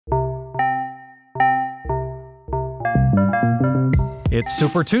It's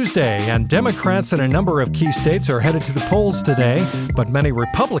Super Tuesday, and Democrats in a number of key states are headed to the polls today, but many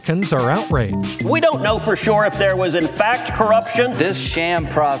Republicans are outraged. We don't know for sure if there was in fact corruption. This sham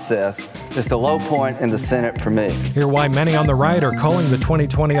process is the low point in the Senate for me. Hear why many on the right are calling the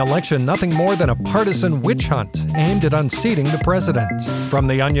 2020 election nothing more than a partisan witch hunt aimed at unseating the president. From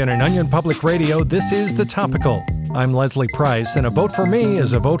The Onion and Onion Public Radio, this is The Topical. I'm Leslie Price, and a vote for me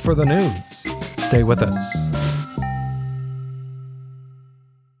is a vote for the news. Stay with us.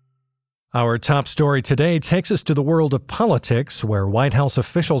 Our top story today takes us to the world of politics, where White House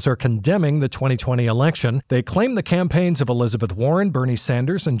officials are condemning the 2020 election. They claim the campaigns of Elizabeth Warren, Bernie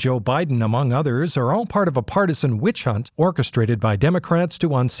Sanders, and Joe Biden, among others, are all part of a partisan witch hunt orchestrated by Democrats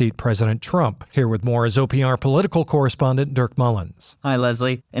to unseat President Trump. Here with more is OPR political correspondent Dirk Mullins. Hi,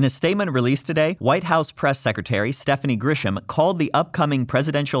 Leslie. In a statement released today, White House Press Secretary Stephanie Grisham called the upcoming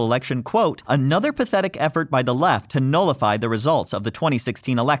presidential election, quote, another pathetic effort by the left to nullify the results of the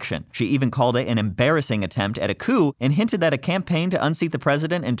 2016 election. She even called it an embarrassing attempt at a coup and hinted that a campaign to unseat the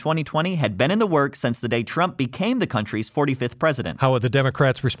president in 2020 had been in the works since the day Trump became the country's 45th president. How have the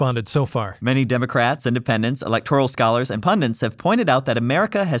Democrats responded so far? Many Democrats, independents, electoral scholars, and pundits have pointed out that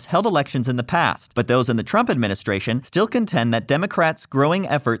America has held elections in the past, but those in the Trump administration still contend that Democrats' growing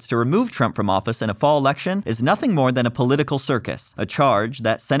efforts to remove Trump from office in a fall election is nothing more than a political circus, a charge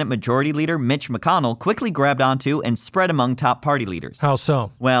that Senate Majority Leader Mitch McConnell quickly grabbed onto and spread among top party leaders. How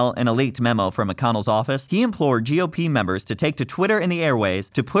so? Well, in a leaked memo from McConnell's office, he implored GOP members to take to Twitter and the airways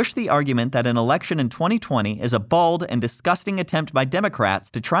to push the argument that an election in 2020 is a bald and disgusting attempt by Democrats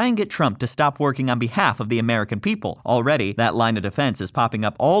to try and get Trump to stop working on behalf of the American people. Already, that line of defense is popping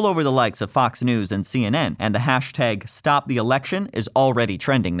up all over the likes of Fox News and CNN, and the hashtag #StopTheElection is already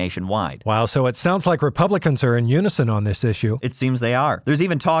trending nationwide. Wow, so it sounds like Republicans are in unison on this issue. It seems they are. There's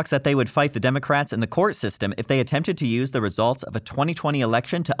even talks that they would fight the Democrats in the court system if they attempted to use the results of a 2020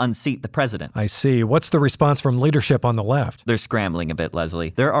 election to unseat the president. I see. What's the response from leadership on the left? They're scrambling a bit,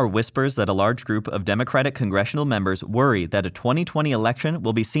 Leslie. There are whispers that a large group of Democratic congressional members worry that a 2020 election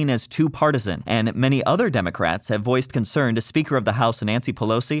will be seen as too partisan, and many other Democrats have voiced concern to Speaker of the House Nancy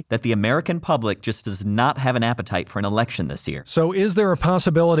Pelosi that the American public just does not have an appetite for an election this year. So is there a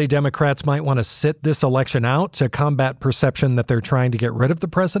possibility Democrats might want to sit this election out to combat perception that they're trying to get rid of the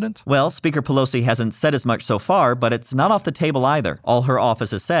president? Well, Speaker Pelosi hasn't said as much so far, but it's not off the table either. All her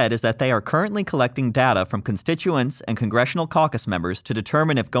office has said is that they are currently collecting data from constituents and congressional caucus members to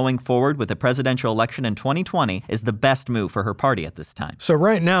determine if going forward with the presidential election in 2020 is the best move for her party at this time. So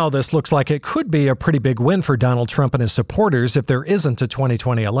right now, this looks like it could be a pretty big win for Donald Trump and his supporters if there isn't a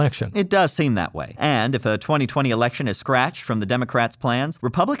 2020 election. It does seem that way. And if a 2020 election is scratched from the Democrats' plans,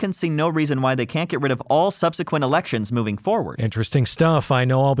 Republicans see no reason why they can't get rid of all subsequent elections moving forward. Interesting stuff. I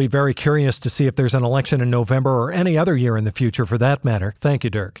know I'll be very curious to see if there's an election in November or any other year in the future for that matter. Thank you,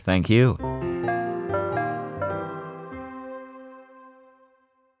 Dirk. Thank you.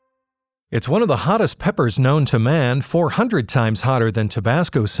 It's one of the hottest peppers known to man, 400 times hotter than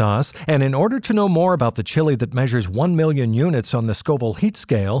Tabasco sauce. And in order to know more about the chili that measures 1 million units on the Scoville heat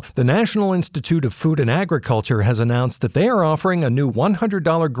scale, the National Institute of Food and Agriculture has announced that they are offering a new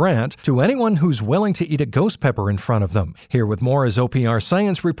 $100 grant to anyone who's willing to eat a ghost pepper in front of them. Here with more is OPR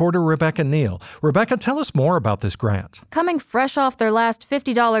science reporter Rebecca Neal. Rebecca, tell us more about this grant. Coming fresh off their last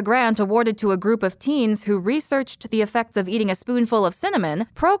 $50 grant awarded to a group of teens who researched the effects of eating a spoonful of cinnamon,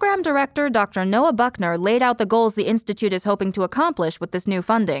 program director Dr. Noah Buckner laid out the goals the Institute is hoping to accomplish with this new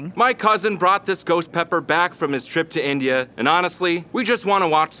funding. My cousin brought this ghost pepper back from his trip to India, and honestly, we just want to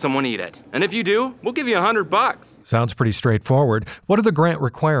watch someone eat it. And if you do, we'll give you $100. Sounds pretty straightforward. What are the grant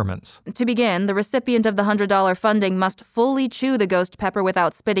requirements? To begin, the recipient of the $100 funding must fully chew the ghost pepper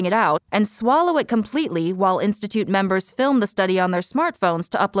without spitting it out and swallow it completely while Institute members film the study on their smartphones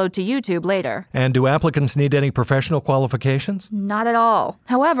to upload to YouTube later. And do applicants need any professional qualifications? Not at all.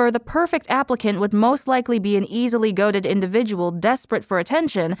 However, the perfect applicant would most likely be an easily goaded individual desperate for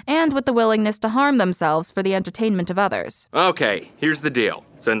attention and with the willingness to harm themselves for the entertainment of others. Okay, here's the deal.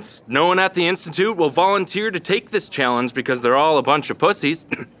 Since no one at the Institute will volunteer to take this challenge because they're all a bunch of pussies,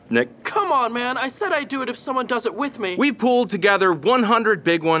 Nick. Come on, man. I said I'd do it if someone does it with me. We've pulled together 100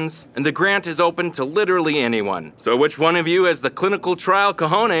 big ones, and the grant is open to literally anyone. So which one of you has the clinical trial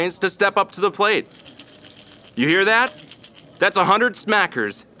cojones to step up to the plate? You hear that? That's 100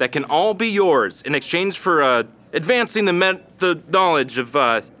 smackers that can all be yours in exchange for advancing the knowledge of,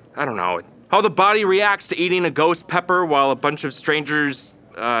 how the body reacts to eating a ghost pepper while a bunch of strangers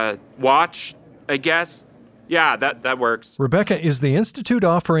watch, I guess. Yeah, that works. Rebecca, is the Institute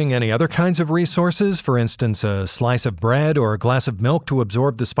offering any other kinds of resources? For instance, a slice of bread or a glass of milk to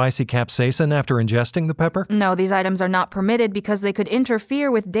absorb the spicy capsaicin after ingesting the pepper? No, these items are not permitted because they could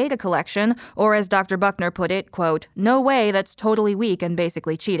interfere with data collection, or as Dr. Buckner put it, quote, no way, that's totally weak and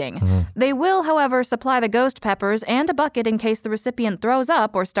basically cheating. They will, however, supply the ghost peppers and a bucket in case the recipient throws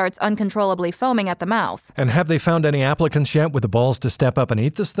up or starts uncontrollably foaming at the mouth. And have they found any applicants yet with the balls to step up and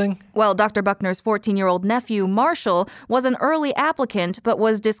eat this thing? Well, Dr. Buckner's 14-year-old nephew, Marshall, was an early applicant but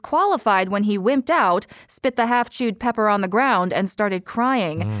was disqualified when he wimped out, spit the half-chewed pepper on the ground, and started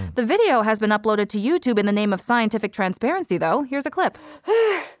crying. The video has been uploaded to YouTube in the name of scientific transparency, though. Here's a clip.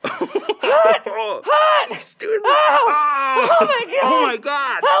 Hot! Dude. Oh my God! Oh my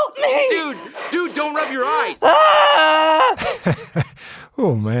God! Help me! Dude, don't rub your eyes!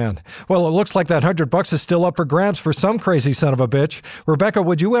 Oh, man. Well, it looks like that $100 is still up for grabs for some crazy son of a bitch. Rebecca,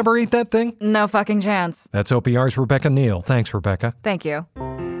 would you ever eat that thing? No fucking chance. That's OPR's Rebecca Neal. Thanks, Rebecca. Thank you.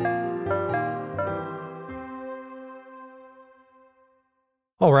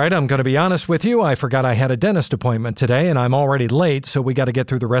 All right, I'm going to be honest with you. I forgot I had a dentist appointment today, and I'm already late, so we got to get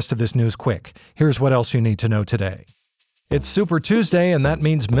through the rest of this news quick. Here's what else you need to know today. It's Super Tuesday, and that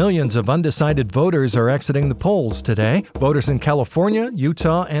means millions of undecided voters are exiting the polls today. Voters in California,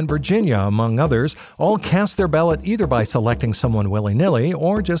 Utah, and Virginia, among others, all cast their ballot either by selecting someone willy-nilly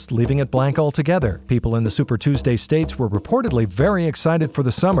or just leaving it blank altogether. People in the Super Tuesday states were reportedly very excited for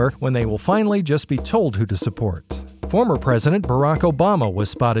the summer when they will finally just be told who to support. Former President Barack Obama was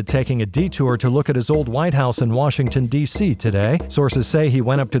spotted taking a detour to look at his old White House in Washington, D.C. today. Sources say he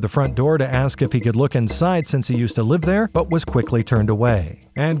went up to the front door to ask if he could look inside since he used to live there, but was quickly turned away.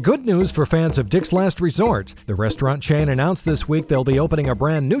 And good news for fans of Dick's Last Resort. The restaurant chain announced this week they'll be opening a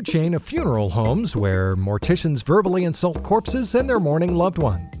brand new chain of funeral homes where morticians verbally insult corpses and their mourning loved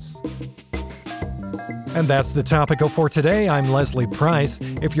ones. And that's the Topical for today. I'm Leslie Price.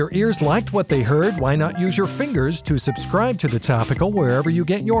 If your ears liked what they heard, why not use your fingers to subscribe to the Topical wherever you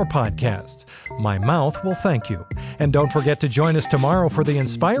get your podcasts? My mouth will thank you. And don't forget to join us tomorrow for the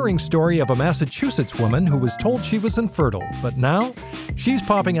inspiring story of a Massachusetts woman who was told she was infertile, but now she's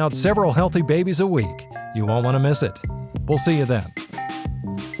popping out several healthy babies a week. You won't want to miss it. We'll see you then.